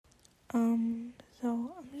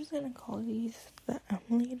So I'm just gonna call these the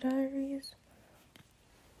Emily Diaries,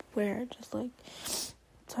 where I just like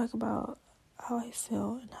talk about how I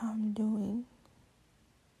feel and how I'm doing,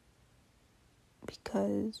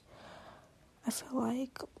 because I feel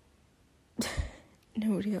like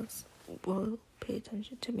nobody else will pay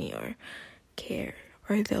attention to me or care,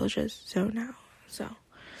 or they'll just zone out. So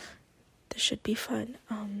this should be fun.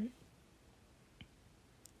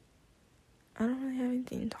 I don't really have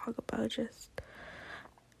anything to talk about, just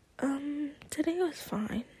today was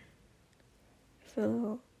fine. I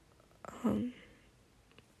feel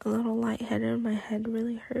a little lightheaded. My head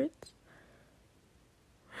really hurts.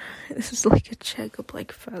 This is like a checkup,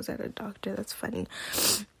 like if I was at a doctor. That's funny.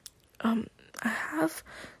 I have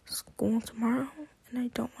school tomorrow and I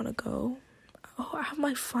don't want to go. Oh, I have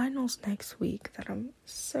my finals next week that I'm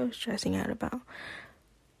so stressing out about.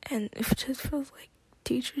 And it just feels like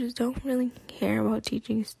teachers don't really care about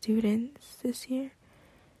teaching students this year.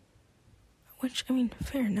 Which, I mean,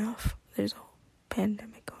 fair enough. There's a whole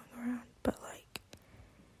pandemic going around. But, like,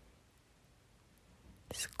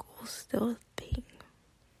 school's still a thing.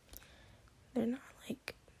 They're not,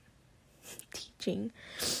 like, teaching.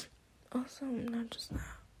 Also, not just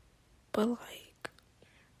that. But, like,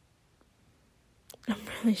 I'm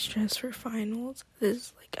really stressed for finals. This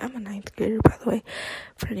is, like, I'm a 9th grader, by the way,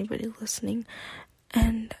 for anybody listening.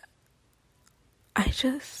 And I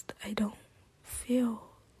don't feel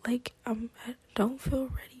like I don't feel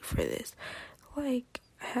ready for this. Like,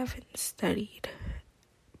 I haven't studied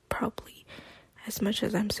probably as much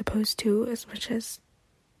as I'm supposed to, as much as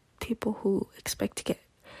people who expect to get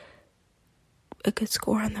a good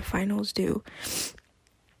score on the finals do.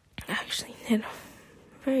 I actually did a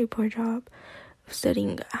very poor job of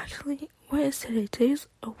studying. Actually, what is today? Today's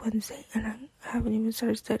a Wednesday, and I haven't even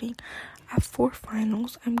started studying. I have 4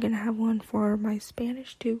 finals. I'm gonna have one for my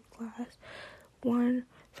Spanish 2 class, one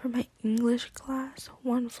for my English class,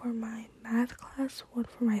 one for my math class, one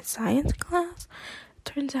for my science class.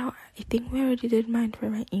 Turns out, I think we already did mine for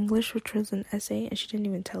my English, which was an essay, and she didn't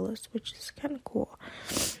even tell us, which is kind of cool.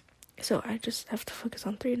 So I just have to focus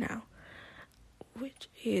on 3 now, which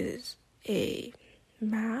is a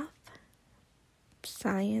math,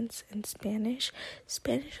 science, and Spanish.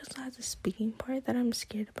 Spanish also has a speaking part that I'm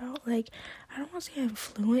scared about. Like, I don't want to say I'm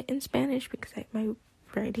fluent in Spanish because my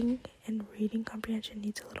writing and reading comprehension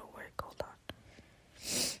needs a little work. Hold on.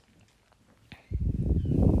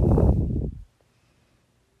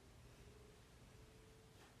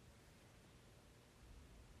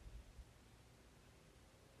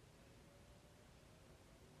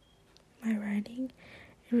 My writing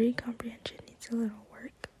and reading comprehension needs a little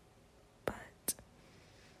work, but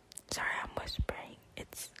sorry, I'm whispering.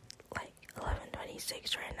 It's like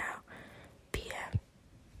 11:26 right now, p.m.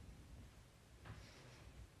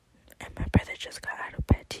 And my brother just got out of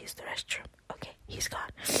bed to use the restroom. Okay, he's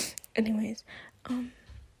gone. Anyways,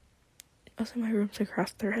 also my room's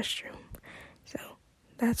across the restroom, so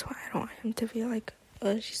that's why I don't want him to feel like,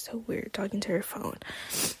 oh, she's so weird talking to her phone.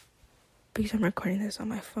 Because I'm recording this on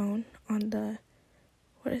my phone, on the,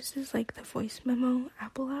 what is this, like the voice memo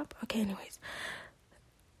Apple app? Okay, anyways.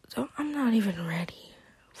 So I'm not even ready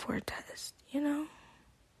for a test, you know?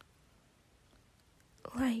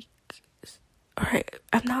 Like, alright,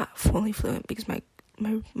 I'm not fully fluent because my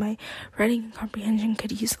writing and comprehension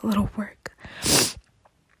could use a little work.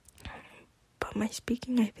 But my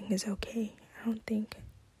speaking, I think, is okay. I don't think...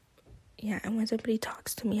 Yeah, and when somebody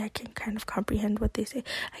talks to me, I can kind of comprehend what they say.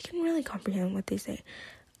 I can really comprehend what they say.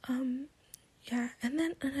 Yeah, and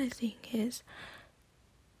then another thing is,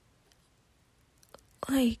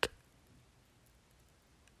 like,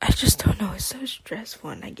 I just don't know, it's so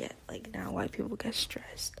stressful, and I get, like, now why people get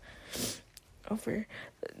stressed over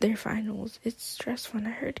their finals. It's stressful, and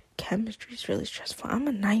I heard chemistry is really stressful. I'm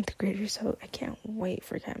a 9th grader, so I can't wait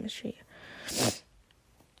for chemistry.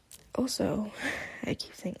 Also, I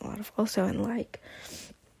keep saying a lot of also, and like,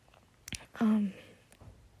 have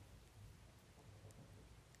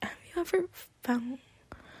you ever found,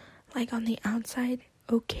 like, on the outside,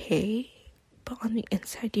 okay, but on the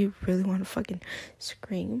inside, you really want to fucking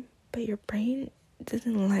scream, but your brain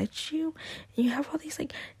doesn't let you, and you have all these,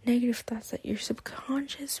 like, negative thoughts that your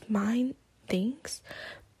subconscious mind thinks,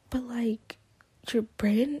 but, like, your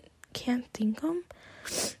brain can't think them?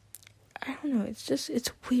 I don't know,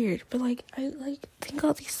 it's weird, but, like, I, like, think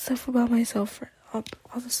all this stuff about myself,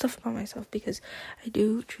 because I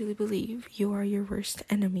do truly believe you are your worst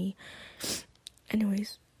enemy.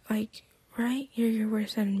 Anyways, like, right, you're your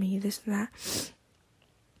worst enemy, this and that,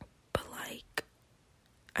 but, like,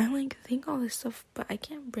 I, like, think all this stuff, but I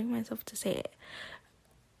can't bring myself to say it,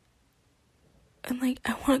 and, like,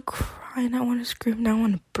 I want to cry. cry and I want to scream and I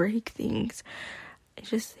want to break things. I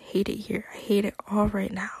just hate it here. I hate it all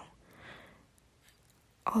right now.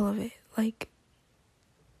 All of it. Like,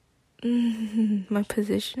 my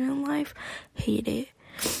position in life, hate it.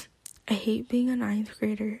 I hate being a 9th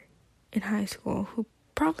grader in high school who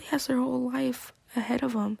probably has their whole life ahead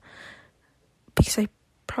of them, because I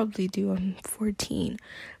probably do. I'm 14.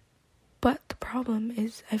 But the problem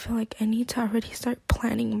is, I feel like I need to already start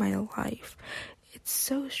planning my life. It's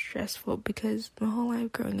so stressful because my whole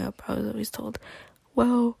life growing up, I was always told,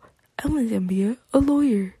 well, Emily's gonna be a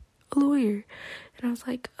lawyer. And I was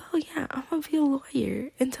like, oh yeah, I'm gonna be a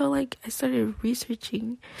lawyer. Until like I started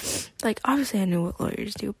researching. Like, obviously I knew what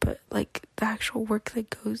lawyers do, but like the actual work that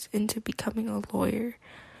goes into becoming a lawyer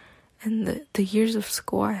and the years of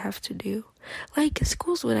school I have to do. Like,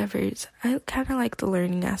 school's whatever. I kind of like the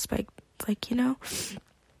learning aspect. Like, you know,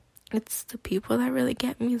 it's the people that really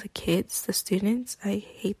get me, the kids, the students. I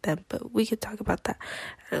hate them, but we could talk about that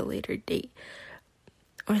at a later date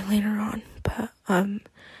or later on. But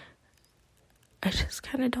I just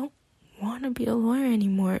kind of don't want to be a lawyer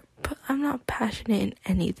anymore. But I'm not passionate in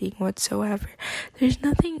anything whatsoever. There's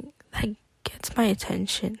nothing that gets my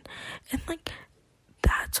attention, and like,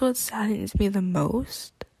 that's what saddens me the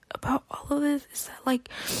most about all of this, is that like,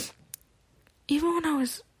 even when I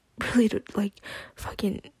was really like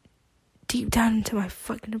fucking deep down into my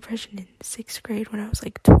fucking depression in 6th grade, when I was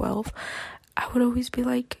like 12, I would always be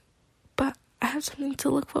like, but I have something to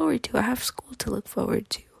look forward to. I have school to look forward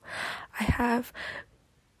to. I have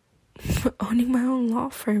owning my own law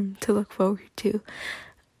firm to look forward to.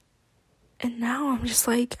 And now I'm just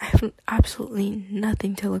like, I have absolutely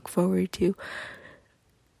nothing to look forward to.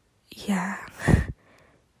 Yeah.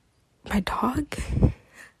 My dog.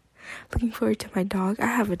 Looking forward to my dog. I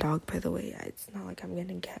have a dog, by the way. It's not like I'm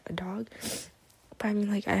gonna get a dog. But I mean,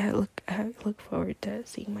 like, I look forward to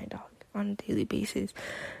seeing my dog on a daily basis.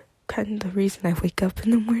 Kind of the reason I wake up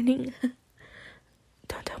in the morning.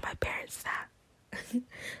 Don't tell my parents that.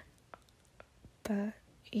 But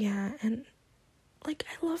yeah, and like,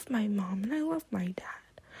 I love my mom and I love my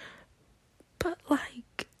dad, but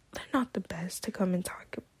like, they're not the best to come and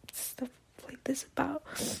talk stuff like this about,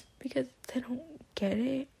 because they don't get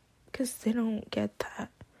it, because they don't get that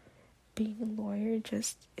being a lawyer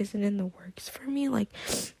just isn't in the works for me. Like,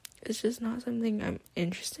 it's just not something I'm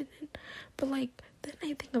interested in. But like, then I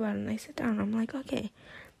think about it and I sit down and I'm like, okay,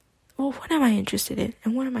 well, what am I interested in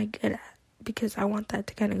and what am I good at? Because I want that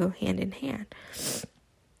to kind of go hand in hand,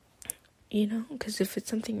 you know, because if it's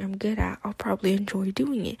something I'm good at, I'll probably enjoy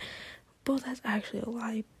doing it. Well, that's actually a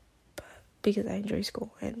lie, but because I enjoy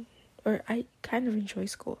school, or I kind of enjoy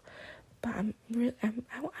school, but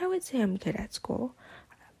I would say I'm good at school.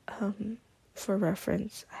 For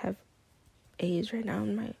reference, I have A's right now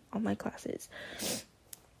in all my classes,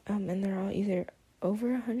 and they're all either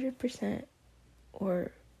over 100%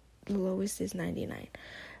 or the lowest is 99%.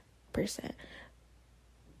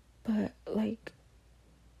 But like,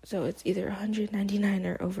 so it's either 199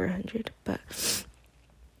 or over 100. But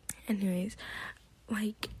anyways,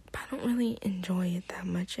 like, I don't really enjoy it that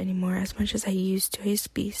much anymore as much as I used to. I used to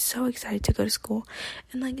be so excited to go to school,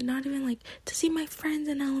 and like, not even like to see my friends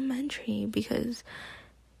in elementary, because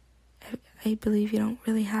I believe you don't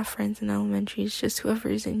really have friends in elementary. It's just whoever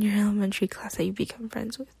is in your elementary class that you become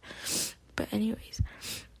friends with. But anyways,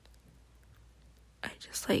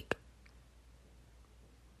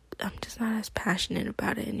 I'm just not as passionate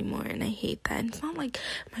about it anymore, and I hate that. And it's not like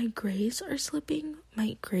my grades are slipping.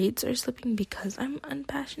 My grades are slipping because I'm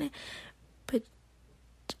unpassionate, but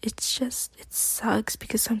it's just, it sucks,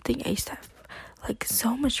 because something I used to have like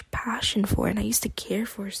so much passion for and I used to care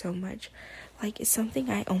for so much, like, it's something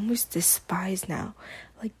I almost despise now.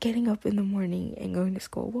 Like, getting up in the morning and going to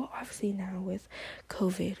school. Well, obviously now with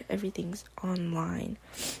COVID, everything's online,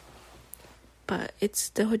 but it's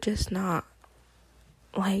still just not,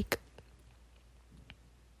 like,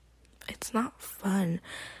 it's not fun.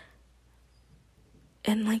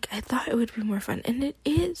 And like, I thought it would be more fun, and it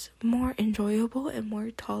is more enjoyable and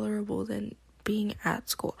more tolerable than being at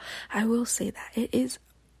school. I will say that it is,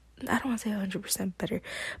 I don't want to say 100% better,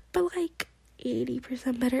 but like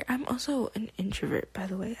 80% better. I'm also an introvert, by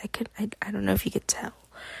the way. I don't know if you could tell.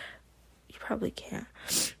 You probably can't.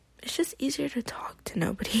 It's just easier to talk to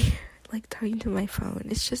nobody. Like, talking to my phone,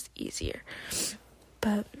 it's just easier.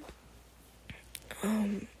 But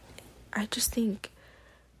I just think,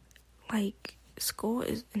 like, school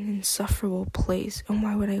is an insufferable place, and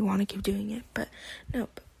why would I want to keep doing it? But no,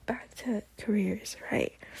 back to careers,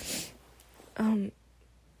 right?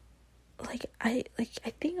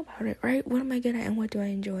 I think about it, right? What am I good at and what do I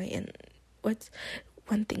enjoy? And what's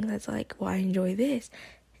one thing that's like, well, I enjoy this.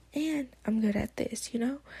 and I'm good at this,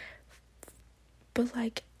 but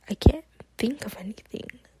like I can't think of anything.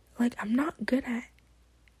 Like I'm not good at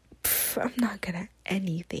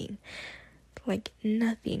anything, like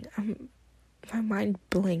nothing. My mind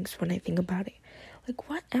blanks when I think about it. Like,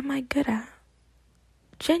 what am I good at?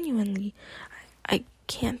 Genuinely, I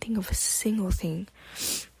can't think of a single thing.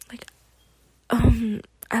 Like, I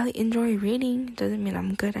enjoy reading. Doesn't mean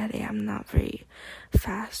I'm good at it. I'm not very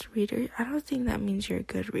fast reader. I don't think that means you're a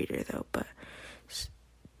good reader though. But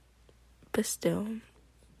still,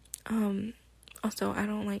 also I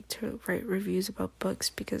don't like to write reviews about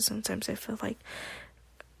books because sometimes I feel like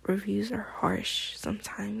reviews are harsh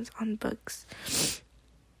sometimes on books,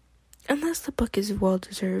 unless the book is well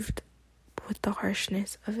deserved with the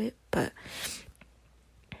harshness of it. But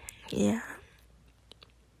yeah,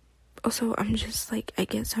 also I'm just like, I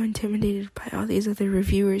get so intimidated by all these other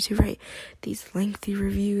reviewers who write these lengthy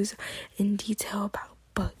reviews in detail about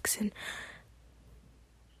books,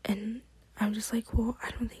 and I'm just like, well, I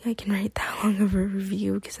don't think I can write that long of a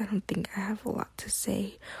review because I don't think I have a lot to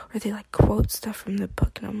say. Or they like quote stuff from the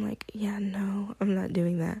book, and I'm like, yeah, no, I'm not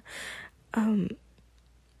doing that.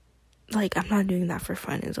 Like, I'm not doing that for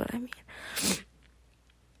fun is what I mean.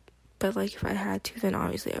 But like, if I had to, then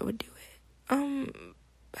obviously I would do it.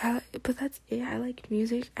 But that's it. I like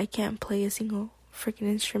music. I can't play a single freaking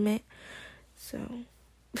instrument, so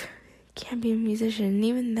can't be a musician. And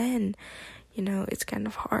even then, it's kind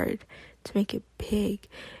of hard to make it big.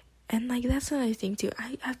 And like, that's another thing too.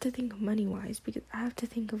 I have to think money wise, because I have to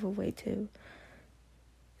think of a way to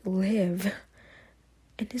live.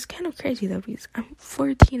 And it's kind of crazy though, because I'm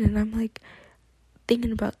 14 and I'm like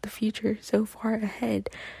thinking about the future so far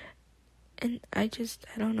ahead, and I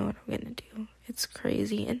don't know what I'm gonna do. It's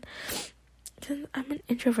crazy. And since I'm an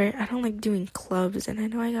introvert, I don't like doing clubs, and I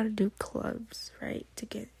know I gotta do clubs, right, to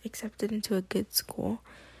get accepted into a good school,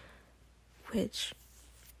 which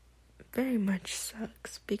very much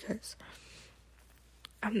sucks, because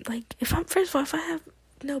I'm like, if I have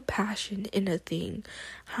no passion in a thing,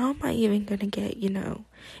 how am I even gonna get,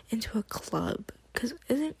 into a club? Because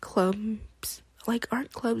aren't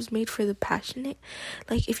clubs made for the passionate?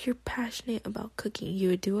 Like, if you're passionate about cooking, you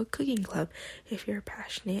would do a cooking club. If you're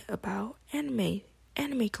passionate about anime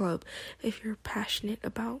club. If you're passionate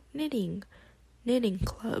about knitting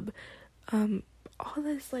club. All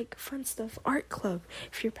this like fun stuff, art club.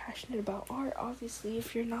 If you're passionate about art, obviously.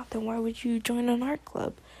 If you're not, then why would you join an art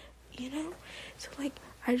club? So like,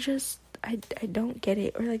 I don't get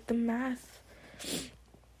it. Or like the math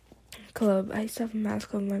club. I used to have a math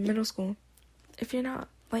club in my middle school. If you're not,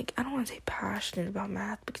 like, I don't want to say passionate about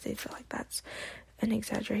math, because I feel like that's an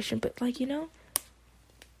exaggeration, but like,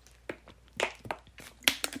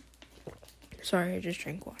 sorry, I just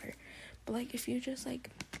drank water. But like, if you don't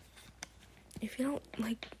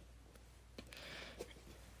like,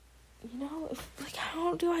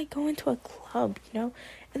 how do I go into a club, and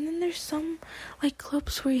then there's some like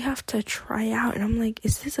clubs where you have to try out, and I'm like,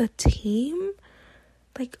 is this a team?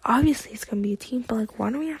 Like, obviously it's gonna be a team, but like,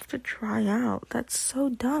 why do we have to try out? That's so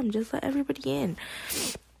dumb. Just let everybody in.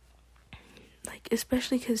 Like,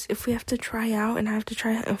 especially because if we have to try out and I have to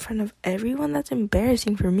try out in front of everyone, that's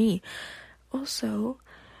embarrassing for me. Also,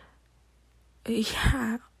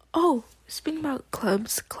 yeah. Oh, speaking about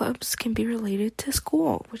clubs can be related to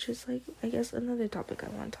school, which is like, I guess, another topic I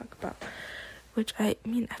want to talk about. Which I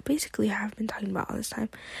basically have been talking about all this time.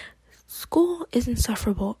 School is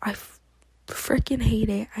insufferable. I freaking hate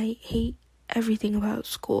it. I hate everything about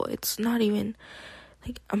school. It's not even,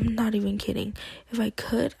 like, I'm not even kidding. If I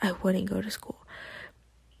could, I wouldn't go to school.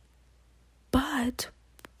 But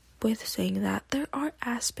with saying that, there are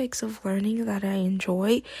aspects of learning that I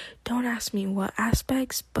enjoy. Don't ask me what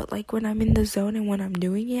aspects, but like, when I'm in the zone and when I'm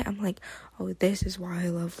doing it, I'm like, oh, this is why I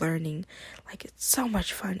love learning. Like, it's so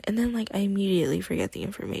much fun. And then like, I immediately forget the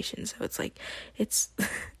information, so it's like, it's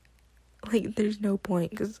like, there's no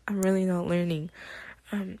point, because I'm really not learning.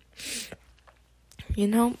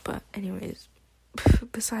 But anyways,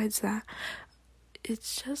 besides that,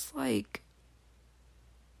 it's just like,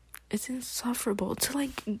 it's insufferable to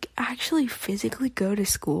like actually physically go to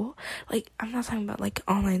school. Like, I'm not talking about like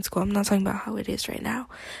online school. I'm not talking about how it is right now.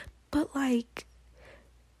 But like,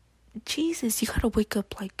 Jesus, you gotta wake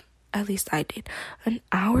up, like, at least I did, an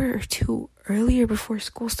hour or two earlier before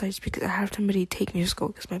school starts, because I have somebody take me to school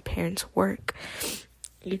because my parents work.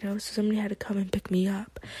 So somebody had to come and pick me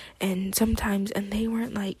up. And sometimes, and they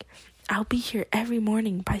weren't like, I'll be here every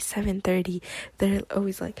morning by 7:30. They're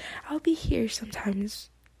always like, I'll be here sometimes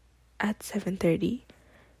at 7:30,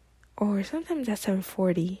 or sometimes at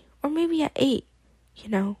 7:40, or maybe at 8.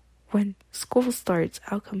 When school starts,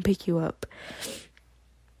 I'll come pick you up.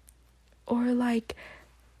 or like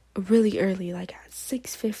really early, like at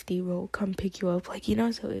 6:50 we'll come pick you up, like, you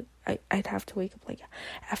know. So I'd have to wake up like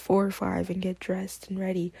at 4 or 5 and get dressed and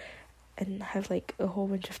ready and have like a whole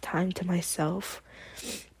bunch of time to myself.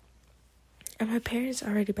 And my parents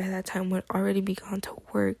already by that time would already be gone to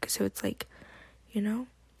work, so it's like, you know,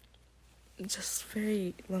 just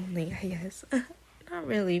very lonely, I guess. Not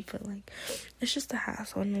really, but like, it's just a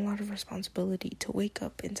hassle and a lot of responsibility to wake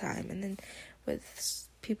up in time. And then with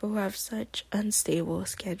people who have such unstable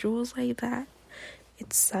schedules like that,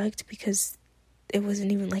 it sucked because it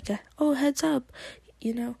wasn't even like oh, heads up,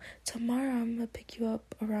 you know, tomorrow I'm gonna pick you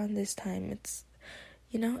up around this time. It's,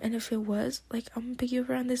 you know, and if it was like, I'm gonna pick you up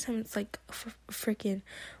around this time, it's like a freaking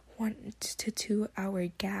 1 to 2 hour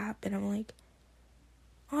gap. And I'm like,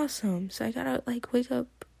 awesome. So I gotta like wake up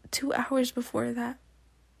 2 hours before that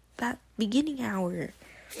beginning hour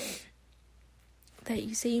that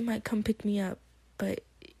you say you might come pick me up, but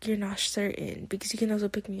you're not certain, because you can also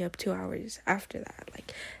pick me up 2 hours after that.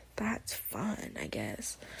 Like, that's fun, I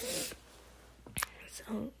guess.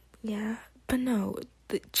 So yeah, but no,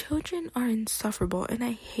 the children are insufferable and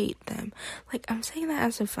I hate them. Like, I'm saying that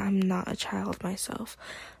as if I'm not a child myself,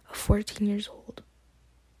 of 14 years old.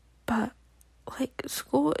 But like,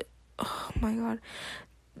 school, oh my god.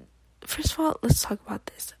 First of all, let's talk about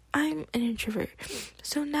this. I'm an introvert,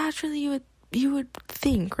 so naturally you would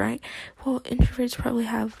think, right? Well, introverts probably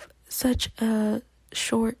have such a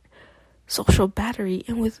short social battery,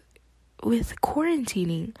 and with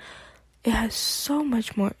quarantining, it has so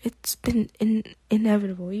much more. It's been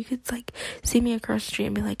inevitable. You could like see me across the street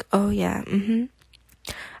and be like, oh yeah,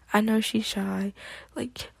 I know she's shy,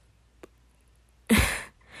 like,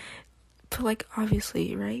 but like,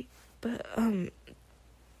 obviously, right? But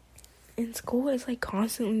in school, it's like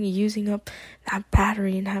constantly using up that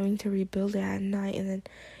battery and having to rebuild it at night, and then,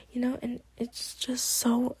 you know, and it's just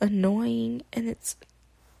so annoying. And it's,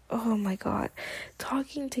 oh my god,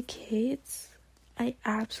 talking to kids, I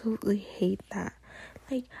absolutely hate that.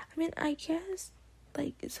 Like, I mean, I guess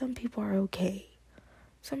like some people are okay,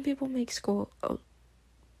 some people make school a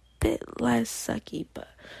bit less sucky, but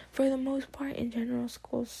for the most part, in general,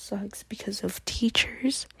 school sucks because of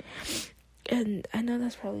teachers. And I know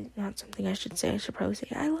that's probably not something I should say. I should probably say,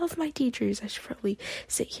 I love my teachers. I should probably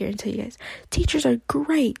sit here and tell you guys, teachers are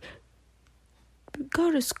great.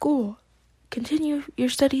 Go to school. Continue your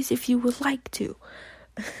studies if you would like to.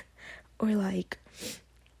 Or like,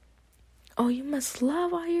 oh, you must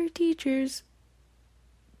love all your teachers.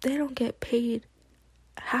 They don't get paid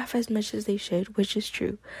half as much as they should, which is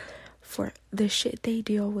true, for the shit they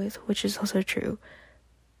deal with, which is also true.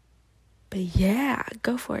 But yeah,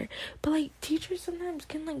 go for it. But like, teachers sometimes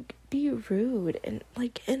can like be rude, and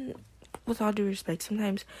like, and with all due respect,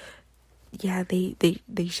 sometimes, yeah, they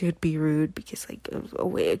should be rude, because like a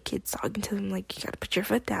way a kid's talking to them, like, you gotta put your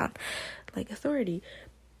foot down, like authority.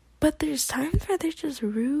 But there's times where they're just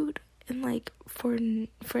rude and like for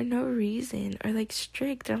no reason, or like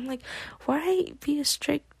strict. I'm like, why be a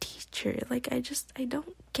strict teacher? Like, I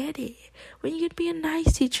don't get it. When you could be a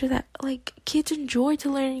nice teacher that like kids enjoy to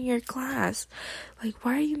learn in your class, like,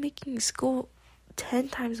 why are you making school 10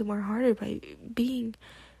 times more harder by being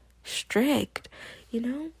strict, you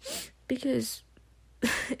know? Because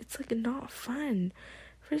it's like not fun.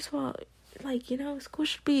 First of all, like, you know, school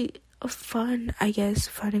should be a fun, I guess,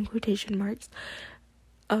 fun in quotation marks,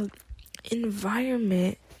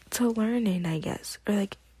 environment to learn in, I guess, or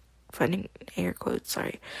like fun in air quotes,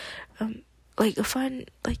 sorry, like a fun,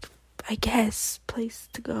 like, I guess, place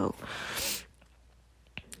to go,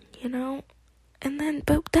 you know. And then,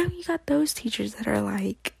 but then you got those teachers that are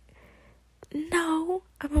like, no,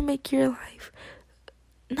 I'm gonna make your life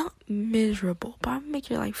not miserable, but I'm gonna make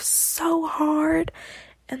your life so hard,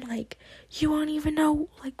 and like, you won't even know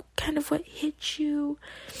like kind of what hit you.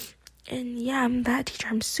 And yeah, I'm that teacher,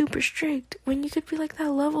 I'm super strict, when you could be like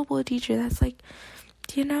that lovable teacher that's like,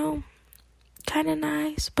 you know, kind of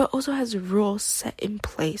nice, but also has rules set in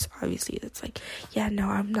place, obviously, that's like, yeah, no,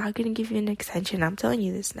 I'm not gonna give you an extension, I'm telling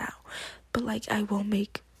you this now, but like, I will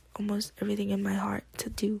make almost everything in my heart to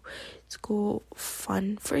do school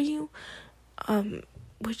fun for you,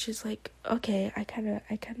 which is like, okay, I kind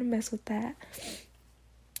of mess with that.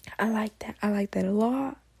 I like that a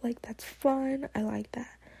lot, like, that's fun, I like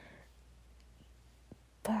that.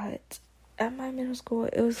 But at my middle school,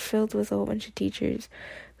 it was filled with a whole bunch of teachers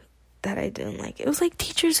that I didn't like. It was like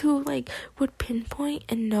teachers who like would pinpoint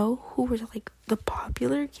and know who were like the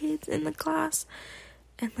popular kids in the class,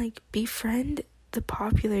 and like befriend the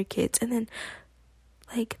popular kids, and then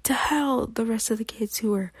like to hell the rest of the kids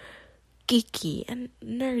who were geeky and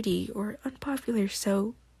nerdy or unpopular.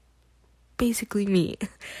 So basically me.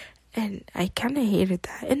 And I kind of hated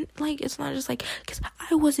that. And, like, it's not just, like, because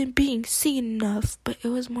I wasn't being seen enough, but it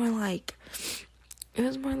was more like,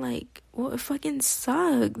 well, it fucking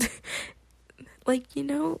sucked. Like, you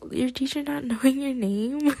know, your teacher not knowing your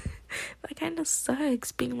name, that kind of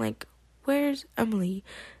sucks. Being like, where's Emily?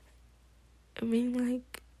 I mean,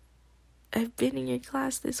 like, I've been in your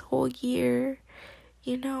class this whole year.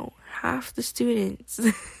 You know, half the students.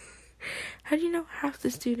 How do you know half the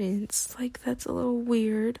students? Like, that's a little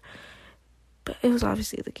weird. But it was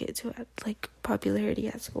obviously the kids who had, like, popularity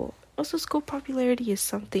at school. Also, school popularity is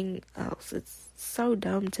something else. It's so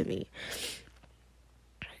dumb to me.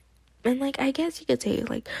 And, like, I guess you could say,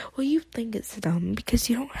 like, well, you think it's dumb because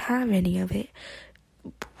you don't have any of it.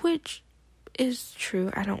 Which is true.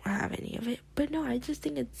 I don't have any of it. But no, I just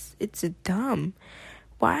think it's dumb.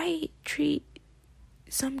 Why treat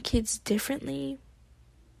some kids differently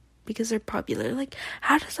because they're popular? Like,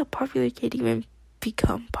 how does a popular kid even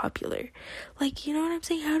become popular? Like, you know what I'm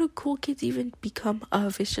saying? How do cool kids even become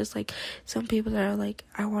of? It's just like some people that are like,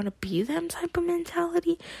 I want to be them type of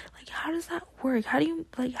mentality. Like, how does that work? How do you,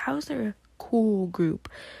 like, how is there a cool group?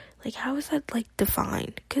 Like, how is that, like,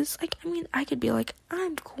 defined? Because, like, I mean, I could be like,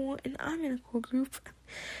 I'm cool and I'm in a cool group,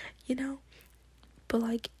 you know? But,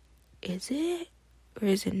 like, is it? Or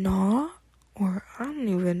is it not? Or I don't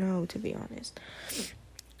even know, to be honest.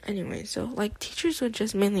 Anyway, so, like, teachers would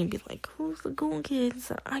just mainly be like, who's the cool kids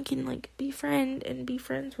that I can, like, befriend and be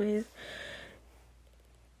friends with?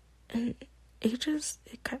 And it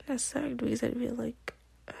kind of sucked because I'd be like,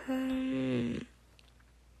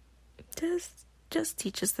 just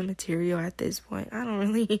teach us the material at this point. I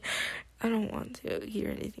don't want to hear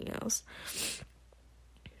anything else.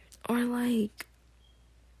 Or, like,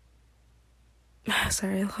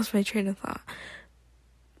 sorry, I lost my train of thought.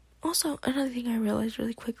 Also, another thing I realized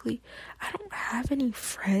really quickly, I don't have any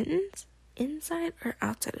friends inside or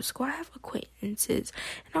outside of school. I have acquaintances,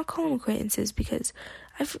 and I'll call them acquaintances because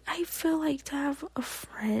I feel like to have a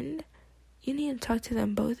friend, you need to talk to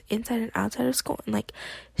them both inside and outside of school and, like,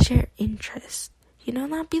 share interests. You know,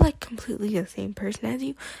 not be, like, completely the same person as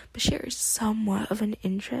you, but share somewhat of an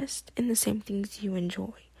interest in the same things you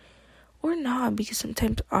enjoy. Or not, because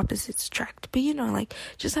sometimes opposites attract. But, you know, like,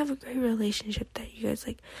 just have a great relationship that you guys,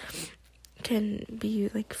 like, can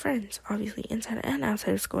be, like, friends, obviously, inside and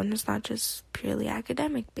outside of school. And it's not just purely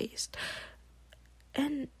academic-based.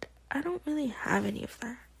 And I don't really have any of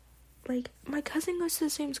that. Like, my cousin goes to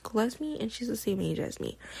the same school as me, and she's the same age as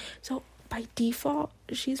me. So, by default,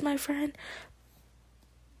 she's my friend.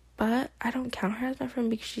 But I don't count her as my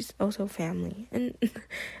friend because she's also family. And,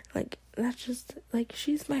 like, that's just, like,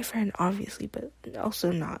 she's my friend, obviously, but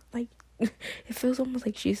also not. Like, it feels almost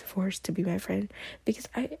like she's forced to be my friend. Because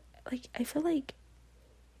I feel like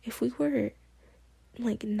if we were,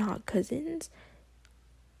 like, not cousins,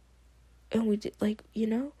 and we did, like, you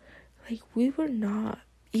know, like, we would not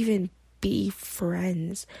even be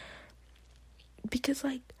friends. Because,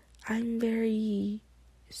 like, I'm very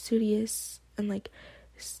studious and, like,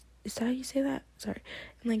 is that how you say that? Sorry.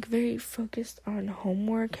 And, like, very focused on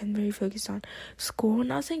homework and very focused on school. I'm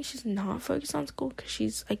not saying she's not focused on school because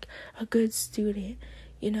she's, like, a good student,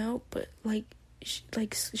 you know? But, like,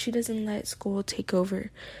 she doesn't let school take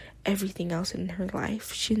over everything else in her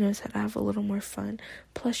life. She knows how to have a little more fun.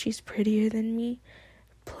 Plus, she's prettier than me.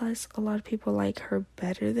 Plus, a lot of people like her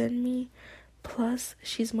better than me. Plus,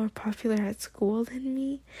 she's more popular at school than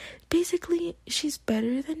me. Basically, she's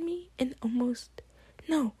better than me in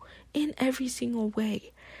in every single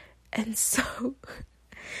way. And so,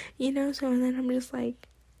 you know, so and then I'm just like,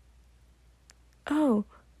 oh,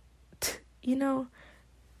 you know,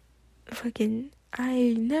 fucking,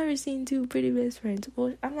 I've never seen two pretty best friends.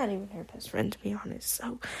 Well, I'm not even her best friend, to be honest,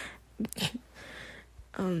 so,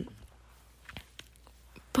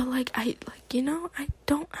 but, like, I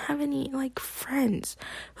don't have any, like, friends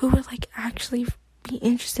who would, like, actually be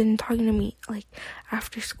interested in talking to me, like,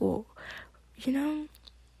 after school, you know?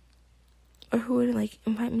 Or who would, like,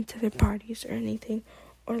 invite me to their parties or anything.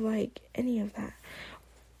 Or, like, any of that.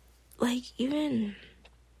 Like, even,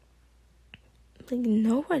 like,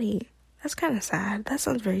 nobody. That's kind of sad. That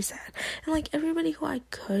sounds very sad. And, like, everybody who I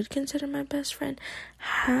could consider my best friend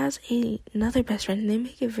has another best friend. And they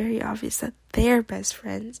make it very obvious that they're best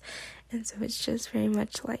friends. And so it's just very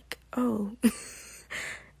much like, oh,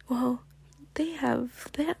 well, they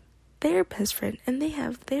have their best friend. And they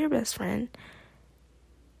have their best friend.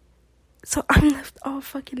 So I'm left all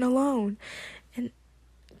fucking alone. And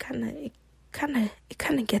it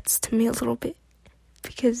kind of gets to me a little bit.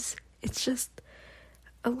 Because it's just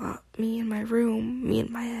a lot. Me in my room, me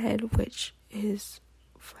in my head, which is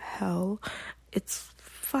hell. It's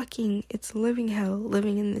it's living hell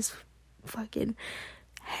living in this fucking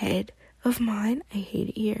head of mine. I hate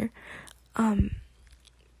it here.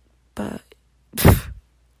 But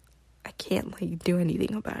I can't like do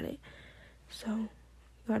anything about it. So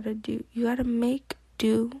you gotta make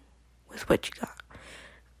do with what you got.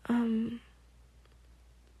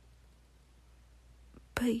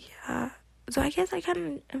 But yeah, so I guess I kind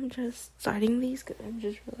of am just starting these because I'm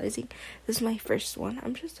just realizing this is my first one.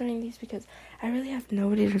 I'm just starting these because I really have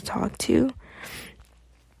nobody to talk to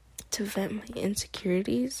vent my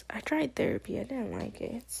insecurities. I tried therapy. I didn't like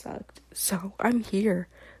it. It sucked. So I'm here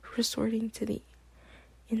resorting to the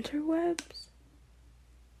interwebs,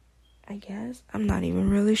 I guess. I'm not even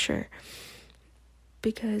really sure.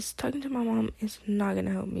 Because talking to my mom is not going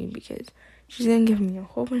to help me because she's going to give me a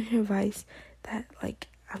whole bunch of advice that, like,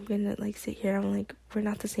 I'm going to, like, sit here and I'm like, we're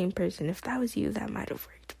not the same person. If that was you, that might have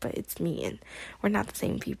worked. But it's me and we're not the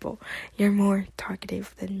same people. You're more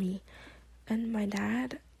talkative than me. And my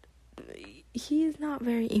dad, he is not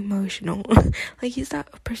very emotional. Like, he's not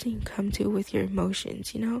a person you come to with your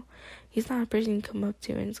emotions, you know? He's not a person you come up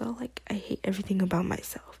to and it's all like, I hate everything about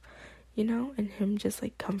myself, you know? And him just,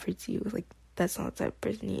 like, comforts you. Like, that's not the type of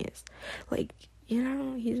person he is. Like, you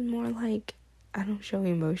know, he's more like, I don't show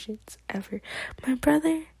emotions ever. My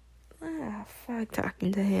brother, fuck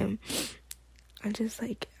talking to him. I just,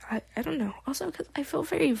 like, I don't know. Also, because I feel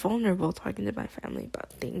very vulnerable talking to my family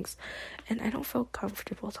about things. And I don't feel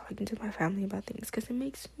comfortable talking to my family about things because it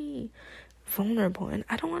makes me vulnerable. And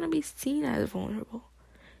I don't want to be seen as vulnerable.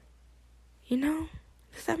 You know?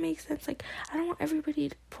 Does that make sense? Like, I don't want everybody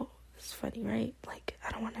to it's funny, right? Like,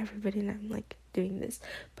 I don't want everybody, and I'm, like, doing this.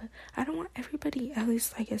 But I don't want everybody, at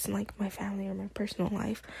least, I guess, in, like, my family or my personal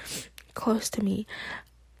life, close to me,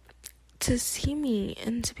 to see me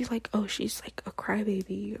and to be like, oh, she's like a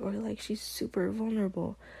crybaby, or like she's super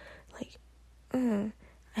vulnerable. Like,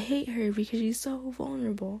 I hate her because she's so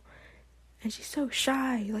vulnerable and she's so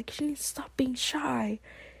shy. Like, she needs to stop being shy.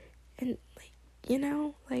 And like, you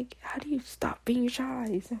know, like, how do you stop being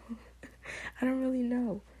shy? So I don't really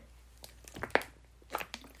know.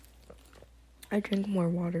 I drink more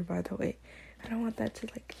water, by the way. I don't want that to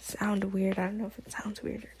like sound weird. I don't know if it sounds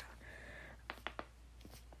weird or not.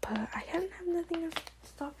 But I kind of have nothing else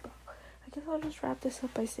to talk about. I guess I'll just wrap this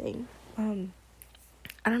up by saying, I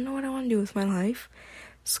don't know what I want to do with my life.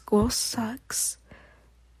 School sucks.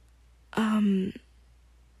 I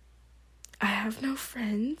have no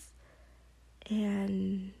friends.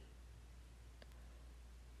 And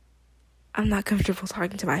I'm not comfortable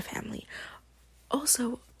talking to my family.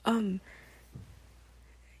 Also,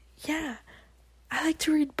 yeah, I like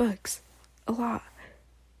to read books a lot.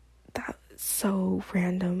 That's so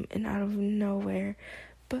random and out of nowhere,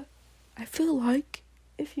 but I feel like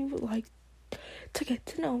if you would like to get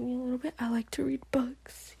to know me a little bit, I like to read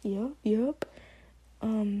books. Yep.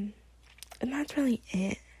 And that's really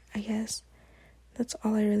it, I guess. That's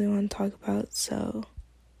all I really want to talk about. So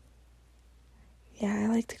yeah, I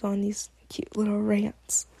like to go on these cute little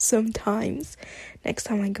rants sometimes. Next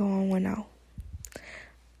time I go on one, I'll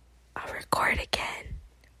record again.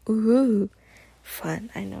 Ooh, fun.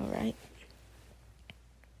 I know, right?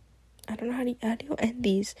 I don't know how do you end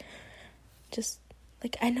these. Just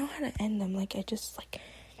like, I know how to end them. Like, I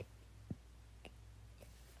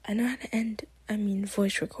know how to end,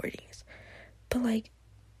 voice recordings. But like,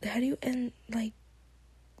 how do you end, like,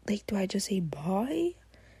 do I just say bye?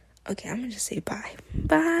 Okay, I'm gonna just say bye.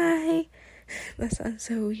 Bye. That sounds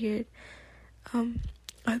so weird. I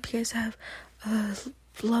hope you guys have a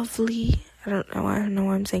lovely, I don't know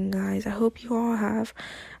why I'm saying guys. I hope you all have,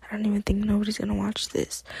 I don't even think nobody's gonna watch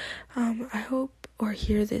this. I hope, or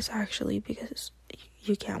hear this actually, because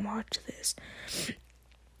you can't watch this.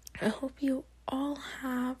 I hope you all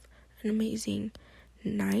have an amazing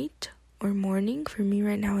night or morning. For me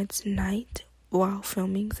right now, it's night while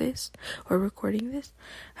filming this or recording this.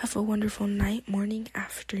 Have a wonderful night, morning,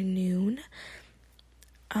 afternoon.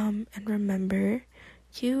 And remember,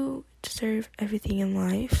 you deserve everything in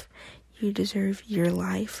life. You deserve your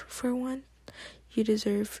life, for one. You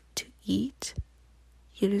deserve to eat.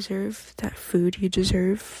 You deserve that food. You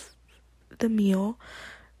deserve the meal.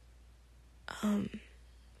 You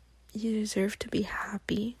deserve to be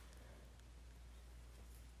happy.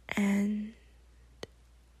 And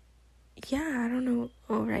yeah, I don't know.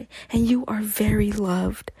 Alright. And you are very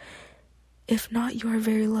loved. If not, you are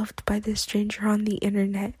very loved by this stranger on the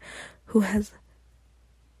internet who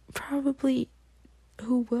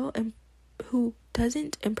will and who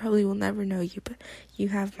doesn't and probably will never know you, but you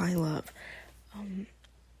have my love.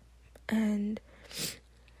 And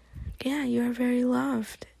yeah, you are very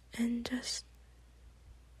loved. And just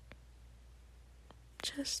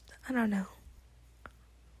just, I don't know.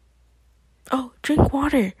 Oh, drink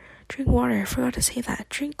water. I forgot to say that.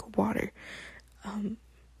 Drink water.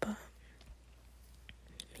 But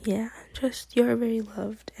yeah, just, you're very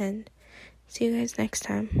loved, and see you guys next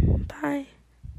time. Bye.